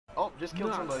Just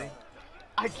killed somebody.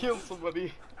 I killed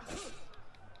somebody.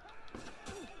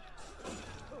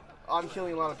 I'm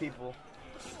killing a lot of people.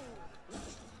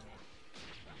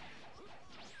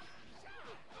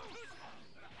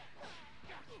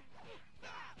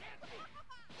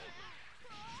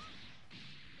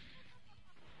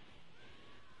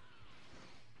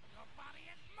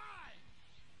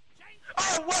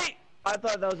 Oh wait! I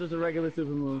thought that was just a regular super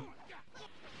move.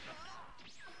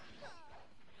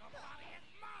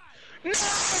 No!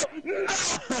 No!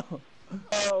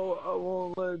 Oh, I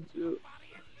won't let you.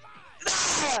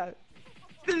 Ah!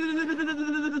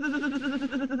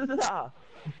 No!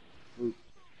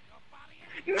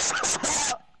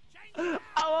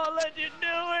 I won't let you do it!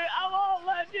 I won't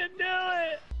let you do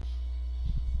it!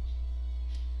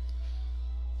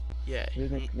 Yeah. Your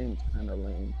nickname's kinda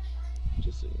lame.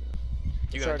 Just so you know.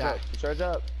 You're gonna die. Charge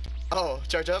up. Oh,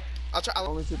 charge up? I'll try.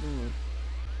 Only super move.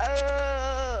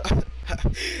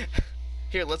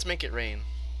 Here, let's make it rain.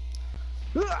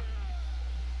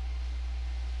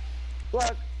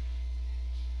 Block.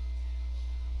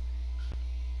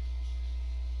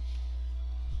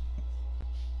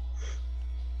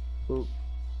 Oop.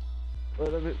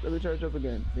 Wait, let me charge up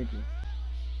again. Thank you.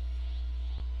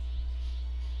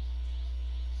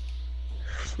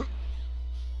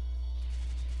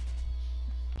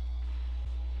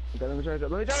 Okay, let me charge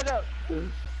up. Let me charge up.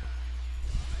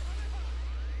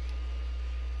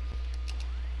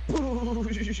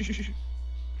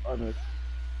 Oh, no.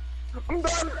 I'm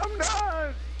done. I'm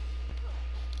done.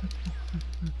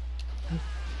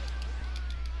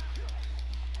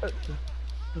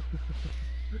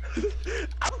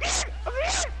 I'm here. I'm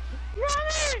here.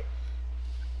 Mommy.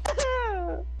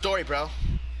 Story, bro.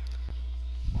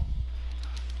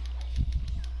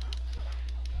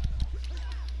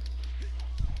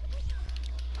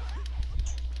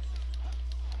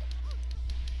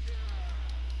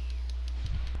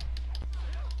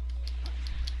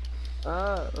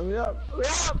 Let me up. Let me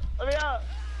up. Let me up.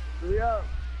 Let me up.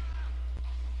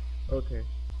 Okay.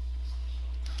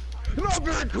 Not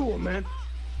very cool, man.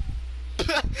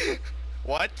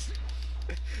 What?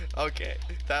 Okay,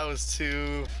 that was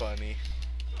too funny.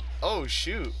 Oh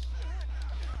shoot.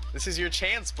 This is your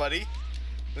chance, buddy.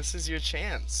 This is your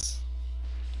chance.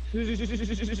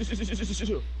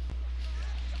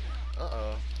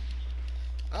 Uh-oh.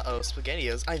 Uh-oh,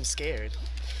 SpaghettiOs. I'm scared.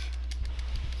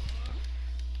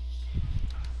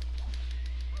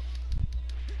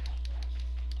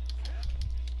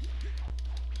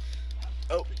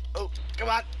 Oh, come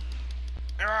on.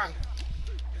 Ugh.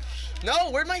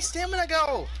 No, where'd my stamina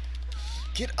go?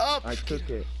 Get up. I took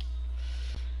it.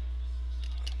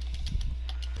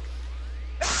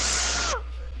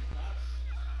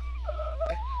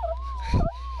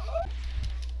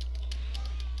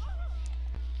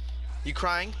 You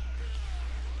crying?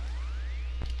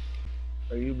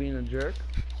 Are you being a jerk?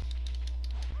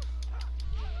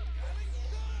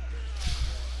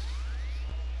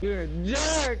 You're a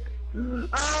jerk!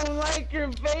 I don't like your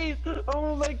face! I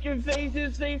don't like your face,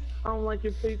 his face! I don't like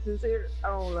your face, his hair!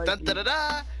 I don't like Da you. da da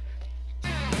da!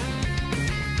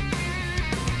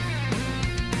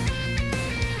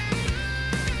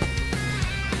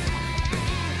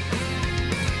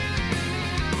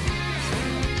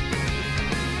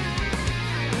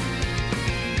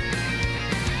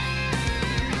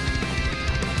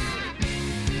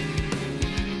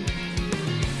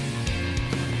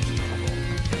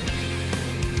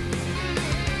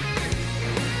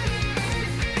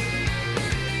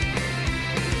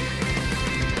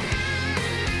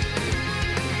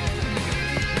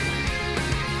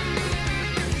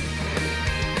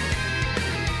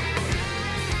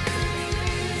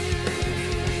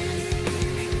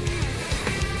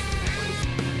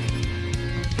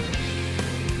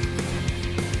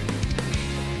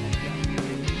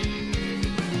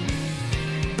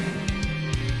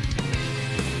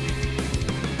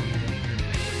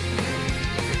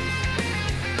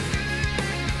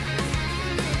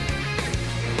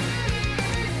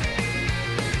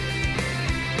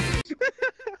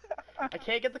 I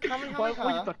can't get the common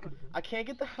helmet. I can't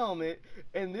get the helmet,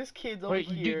 and this kid's over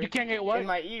here. You can't get what? In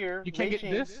my ear. You can't get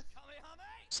this?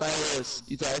 Silas,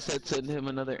 I said send him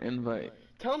another invite.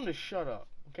 Tell him to shut up,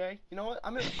 okay? You know what?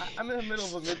 I'm in the middle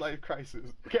of a midlife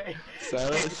crisis, okay?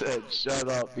 Silas said shut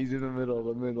up. He's in the middle of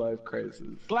a midlife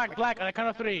crisis. Black, on the count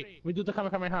of 3. We do the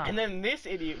Kamehameha. And then this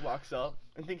idiot walks up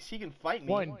and thinks he can fight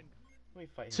me. 1, Let me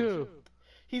fight 2. him.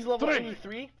 He's level 3.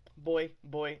 83. Boy,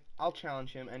 I'll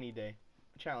challenge him any day.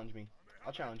 Challenge me.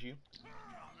 I'll challenge you.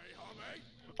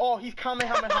 Oh, he's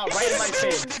Kamehameha right in my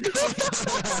face.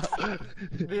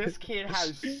 This kid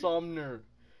has some nerve.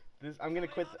 I'm gonna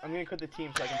quit the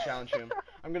team so I can challenge him.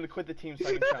 I'm gonna quit the team so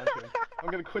I can challenge him. I'm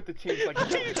gonna quit the team so I can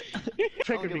challenge him.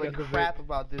 I don't give a crap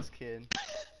about this kid.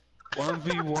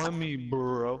 1v1 me,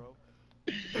 bro.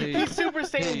 He's Super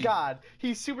Saiyan God.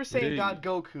 He's Super Saiyan God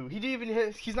Goku.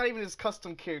 He's not even his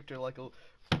custom character like a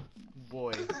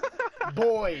boy.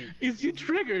 Boy. Is you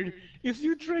triggered? Is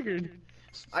you triggered?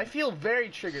 I feel very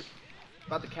triggered.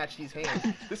 About to catch these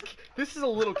hands. This is a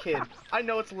little kid. I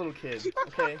know it's a little kid.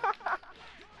 Okay.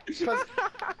 Because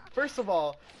first of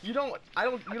all,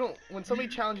 when somebody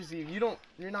challenges you,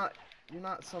 you're not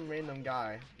some random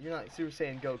guy. You're not Super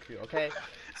Saiyan Goku, okay?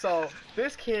 So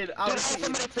this kid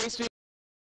obviously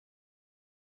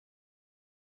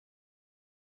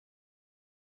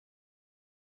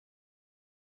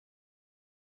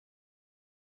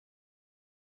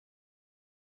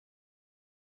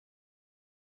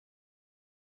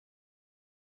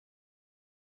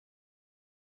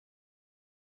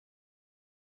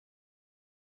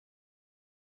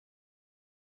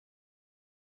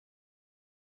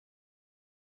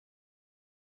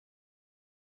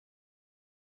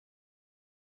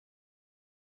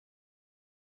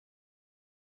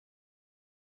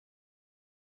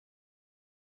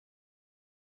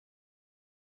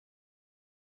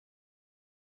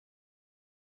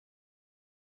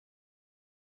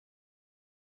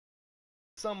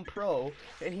some pro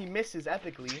and he misses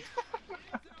epically.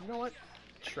 You know what?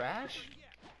 Trash?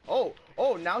 Oh,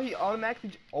 now he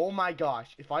automatically. Oh my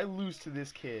gosh! If I lose to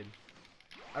this kid,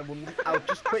 I'll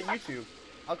just quit YouTube.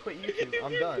 I'll quit YouTube.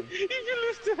 I'm done. If you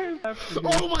lose to him.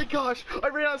 Oh my gosh! I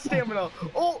ran out of stamina.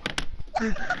 Oh.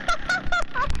 The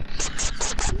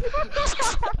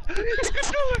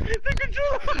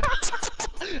controller!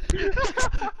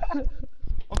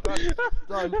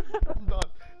 I'm done.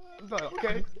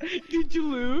 Okay? Did you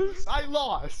lose? I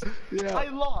lost. Yeah. I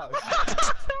lost.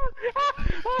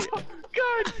 Oh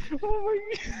God! Oh my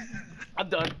God! I'm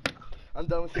done. I'm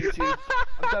done with YouTube.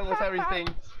 I'm done with everything.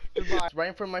 Goodbye. Right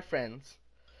in front of my friends.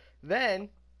 Then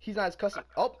he's not his custom.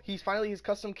 Oh, he's finally his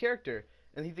custom character,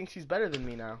 and he thinks he's better than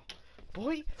me now.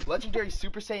 Boy, legendary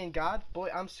Super Saiyan God. Boy,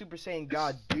 I'm Super Saiyan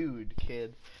God, dude,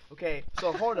 kid. Okay,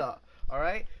 so hold up. All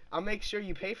right, I'll make sure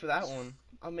you pay for that one.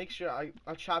 I'll make sure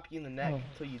I'll chop you in the neck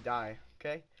until you die.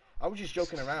 Okay? I was just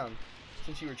joking around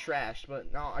since you were trashed,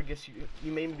 but now I guess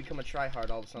you made me become a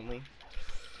tryhard all of a sudden.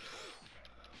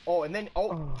 Oh, and then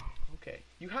okay.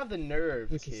 You have the nerve,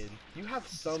 kid. You have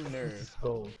some nerve.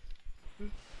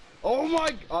 Oh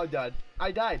my! Oh, Dad.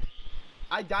 I died.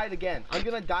 I died again. I'm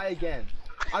gonna die again.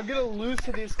 I'm gonna lose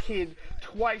to this kid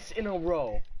twice in a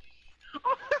row.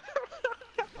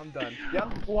 I'm done.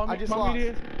 Yep. I just lost.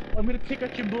 I'm gonna kick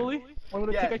at your bully. I'm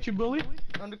gonna kick at your bully.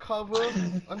 Undercover.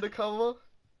 Undercover.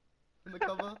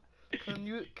 Can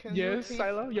you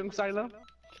Silo, young Silo.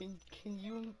 Can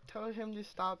you tell him to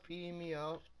stop beating me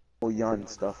up? We'll yarn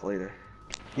stuff later.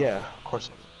 Yeah, of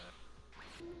course.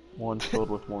 One filled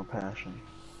with more passion.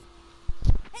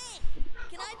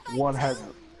 One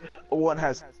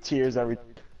has tears every.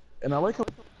 And I like how.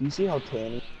 You see how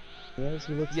tan he is?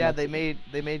 He looks. Yeah, Mexican.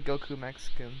 they made Goku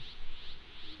Mexican.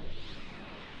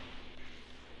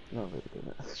 No, they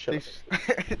didn't. Shut up.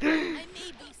 I may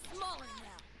be smaller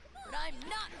now, but I'm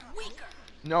not weaker.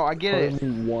 No, I get it. He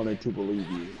wanted to believe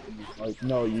you. Like,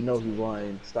 no, you know he's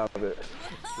lying. Stop it.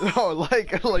 No,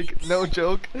 like no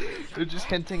joke. They're just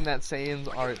hinting that Saiyans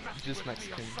are just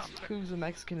Mexicans. Who's a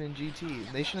Mexican in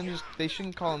GT? They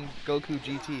shouldn't call him Goku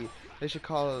GT. They should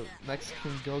call him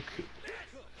Mexican Goku.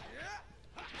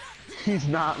 He's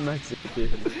not Mexican.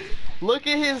 Look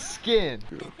at his skin.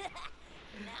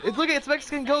 It's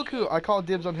Mexican Goku. I call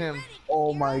dibs on him.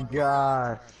 Oh my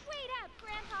god. Wait up,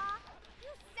 Grandpa. You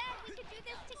said we could do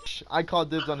this together. I call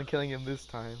dibs on killing him this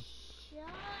time.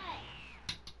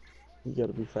 You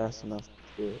gotta be fast enough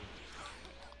to do it.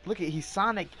 Look at he's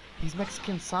Sonic. He's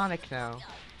Mexican Sonic now.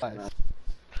 It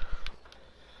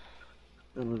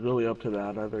was really up to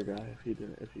that other guy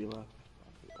if he left.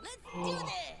 Let's do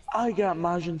this. I got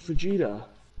Majin Vegeta.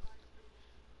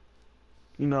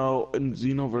 You know, in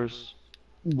Xenoverse,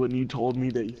 when you told me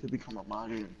that you could become a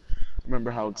Majin, remember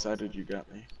how excited you got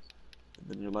me? And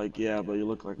then you're like, yeah, but you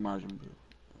look like Majin Buu.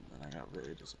 And then I got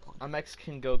very disappointed. I'm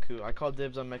Mexican Goku. I call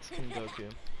dibs on Mexican Goku.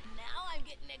 Now I'm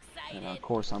getting excited. And of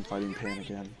course I'm fighting Pain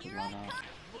again, because why not?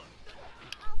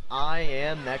 I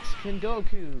am Mexican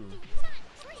Goku.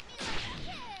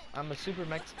 I'm a super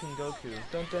Mexican Goku.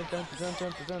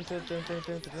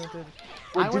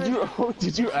 Wait,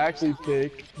 did you actually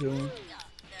pick him?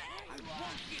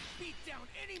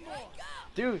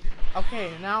 Dude,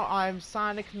 okay, now I'm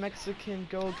Sonic Mexican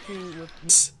Goku with...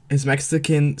 This is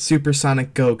Mexican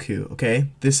Supersonic Goku, okay?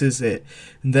 This is it.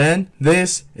 And then,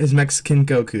 this is Mexican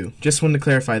Goku. Just wanted to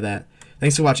clarify that.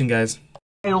 Thanks for watching, guys.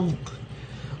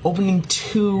 Opening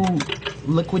 2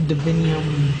 liquid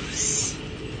diviniums.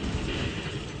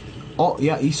 Oh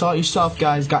yeah, you saw it yourself,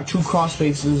 guys. Got 2 cross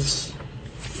faces.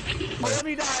 Let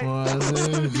me die. Was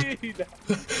Let me die.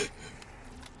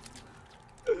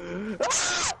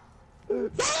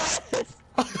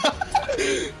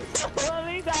 Let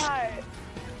me die.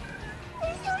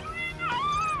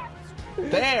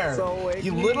 There, So wake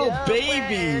you me little up when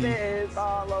baby. it's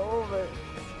all over.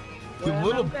 You When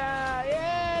little. I'm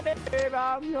dying, babe,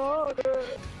 I'm yours.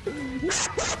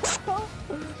 Oh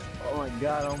my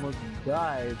god, I almost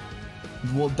died.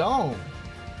 Well, don't.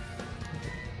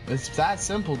 It's that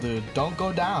simple, dude. Don't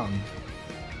go down.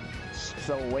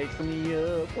 So wake me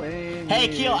up when Hey,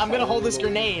 Keel, I'm gonna hold this it's all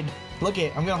over. grenade. Look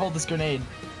it, I'm gonna hold this grenade.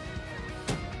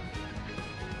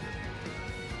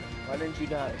 Why didn't you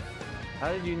die?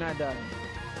 How did you not die?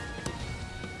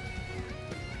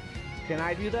 Can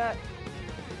I do that?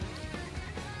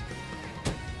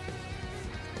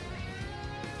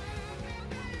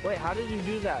 Wait, how did you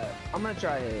do that? I'm gonna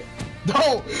try it.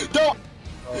 Don't!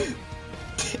 Oh,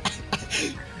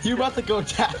 You're about to go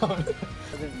down.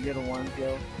 I didn't get a 1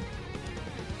 kill.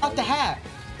 Unlock the hat.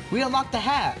 We unlocked the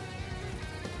hat.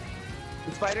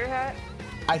 The spider hat?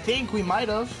 I think we might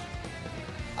have.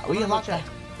 We gonna go unlocked that.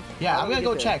 check. Yeah, How I'm do we gonna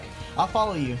go get there? check. I'll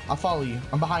follow you. I'll follow you.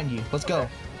 I'm behind you. Let's go.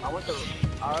 I went to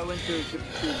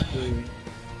 53.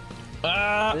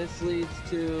 Uh, This leads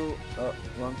to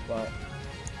wrong spot.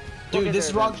 dude, get this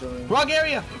is there wrong. eventually. Wrong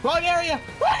area. Wrong area.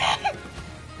 Wrong area.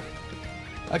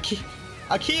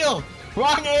 Akil.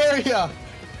 Wrong area.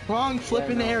 Wrong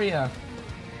flipping no. area.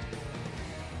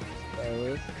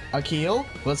 Akil,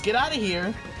 let's get out of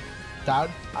here. That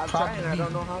would I'm probably trying, I be-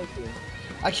 don't know how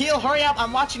to. Akil, hurry up!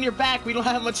 I'm watching your back. We don't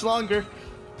have much longer.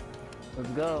 Let's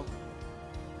go.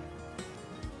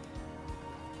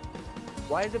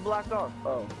 Why is it blocked off?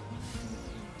 Oh.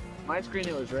 My screen,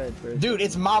 it was red first. Dude,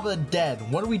 it's Maba dead.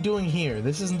 What are we doing here?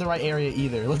 This isn't the right area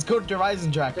either. Let's go to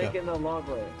Horizon Draco. Taking the long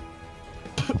way.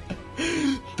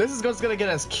 This is what's gonna get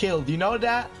us killed. You know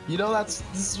that? You know this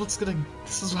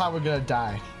is how we're gonna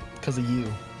die. Because of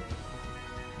you.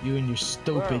 You and your Where are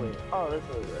stupid we? Oh, this is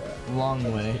where we're at. long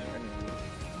way.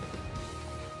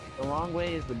 The long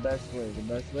way is the best way. The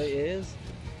best way is...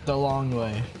 The long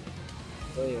way.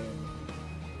 Where?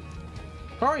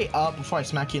 Hurry up before I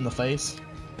smack you in the face.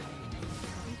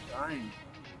 I'm trying.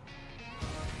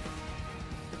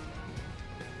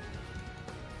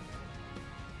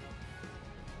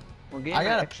 We're getting I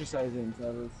gotta- exercising,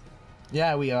 fellas.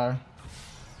 Yeah, we are.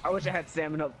 I wish I had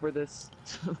stamina up for this.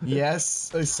 Yes,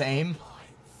 the same.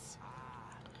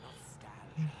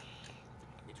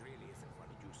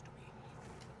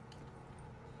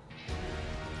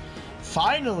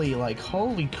 Finally, like,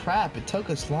 holy crap, it took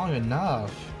us long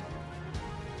enough.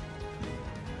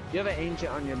 You have an ancient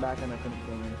on your back and I couldn't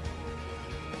kill him.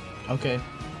 Okay.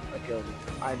 I killed him.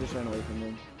 I just ran away from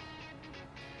him.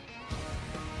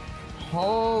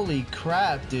 Holy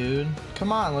crap, dude.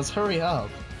 Come on, let's hurry up.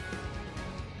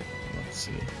 Let's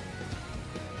see.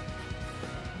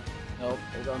 Nope,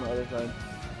 it's on the other side.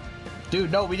 Dude,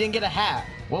 no, we didn't get a hat.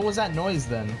 What was that noise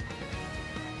then?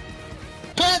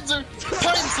 Panzer!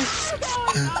 Panzer!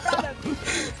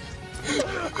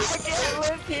 I can't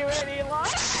live here any longer!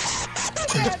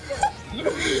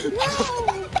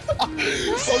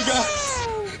 Oh god!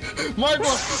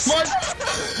 Margwa! Mark!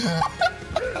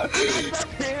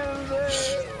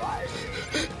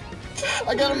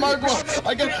 I got a Margwa!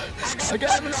 I got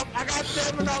stamina!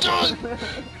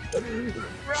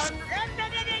 Run!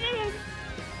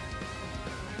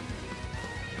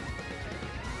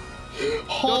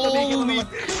 Holy! He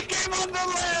came on the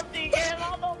left! He came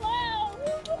on the left!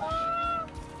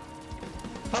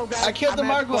 Oh god, I killed the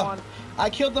I'm at Margwa! spawn. I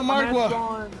killed the I'm at Margwa!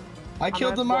 spawn. I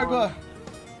killed at the Margwa! spawn.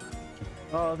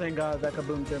 Oh, thank god, that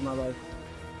kaboom saved my life.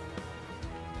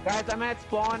 Guys, I'm at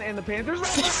spawn and the Panthers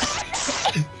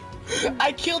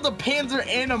I killed a Panzer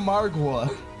and a Margwa.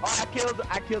 Oh,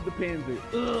 I killed the Panzer.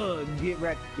 Ugh, get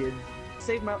wrecked, kids.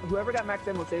 Save my, whoever got max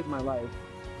ammo saved my life.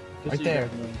 Just Right so you there.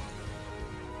 guys know.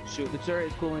 Shoot, the turret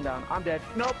is cooling down. I'm dead.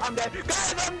 Nope, I'm dead.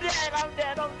 Guys, I'm dead. I'm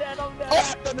dead. I'm dead. I'm dead.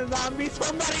 Oh. I'm the zombie.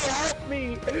 Somebody help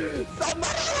me.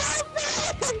 Somebody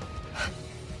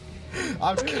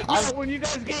help me. Yeah, when you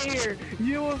guys get here,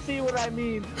 you will see what I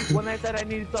mean when I said I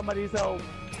need somebody's help.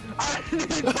 I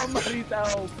need somebody's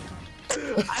help.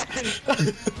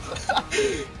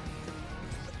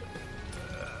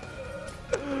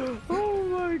 Oh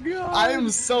my god. I am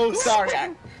so sorry.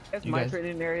 That's You my guys-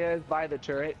 training area is by the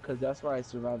turret because that's where I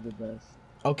survived the best.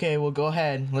 Okay, well go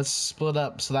ahead. Let's split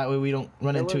up so that way we don't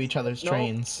run into each other's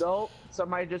trains. Nope,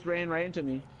 somebody just ran right into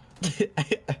me.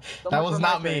 That much was for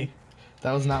not my me. train.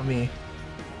 That was not me.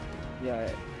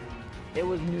 Yeah, it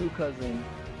was new cousin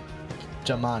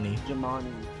Jamani.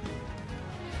 Jamani.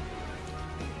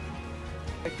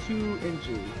 Like 2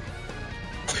 inches.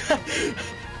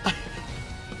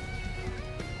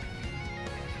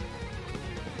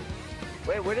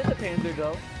 Wait, where did the Panzer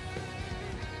go?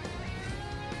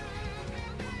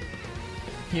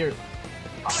 Here.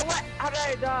 Oh, what? How did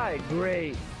I die?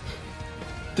 Great.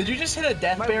 Did you just hit a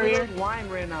death My barrier? weird wine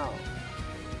ran out.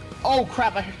 Oh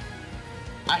crap!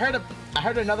 I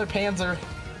heard another Panzer.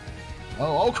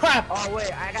 Oh crap! Oh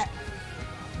wait, I got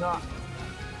no.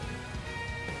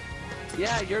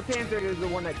 Yeah, your Panther is the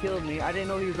one that killed me. I didn't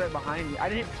know he was right behind me. I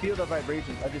didn't feel the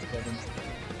vibrations. I just killed him.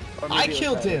 Or maybe I it was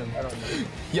killed Tyler. him. I don't know.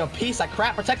 Yo, piece of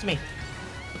crap! Protect me.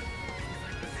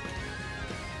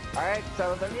 All right,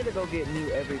 so I need to go get new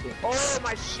everything. Oh,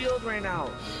 my shield ran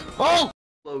out. Oh!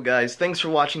 Hello guys, thanks for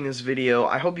watching this video.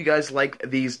 I hope you guys like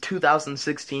these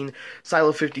 2016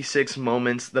 silo56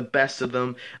 moments, the best of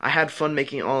them. I had fun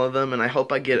making all of them, and I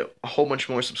hope I get a whole bunch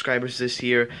more subscribers this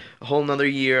year, a whole another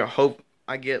year. I hope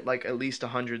I get like at least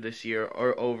 100 this year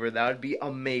or over. That would be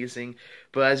amazing.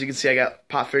 But as you can see, I got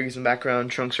Pop Figures in the background,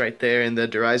 Trunks right there, and the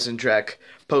Horizon Drek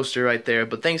poster right there.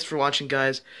 But thanks for watching,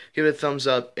 guys. Give it a thumbs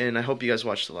up, and I hope you guys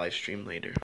watch the live stream later.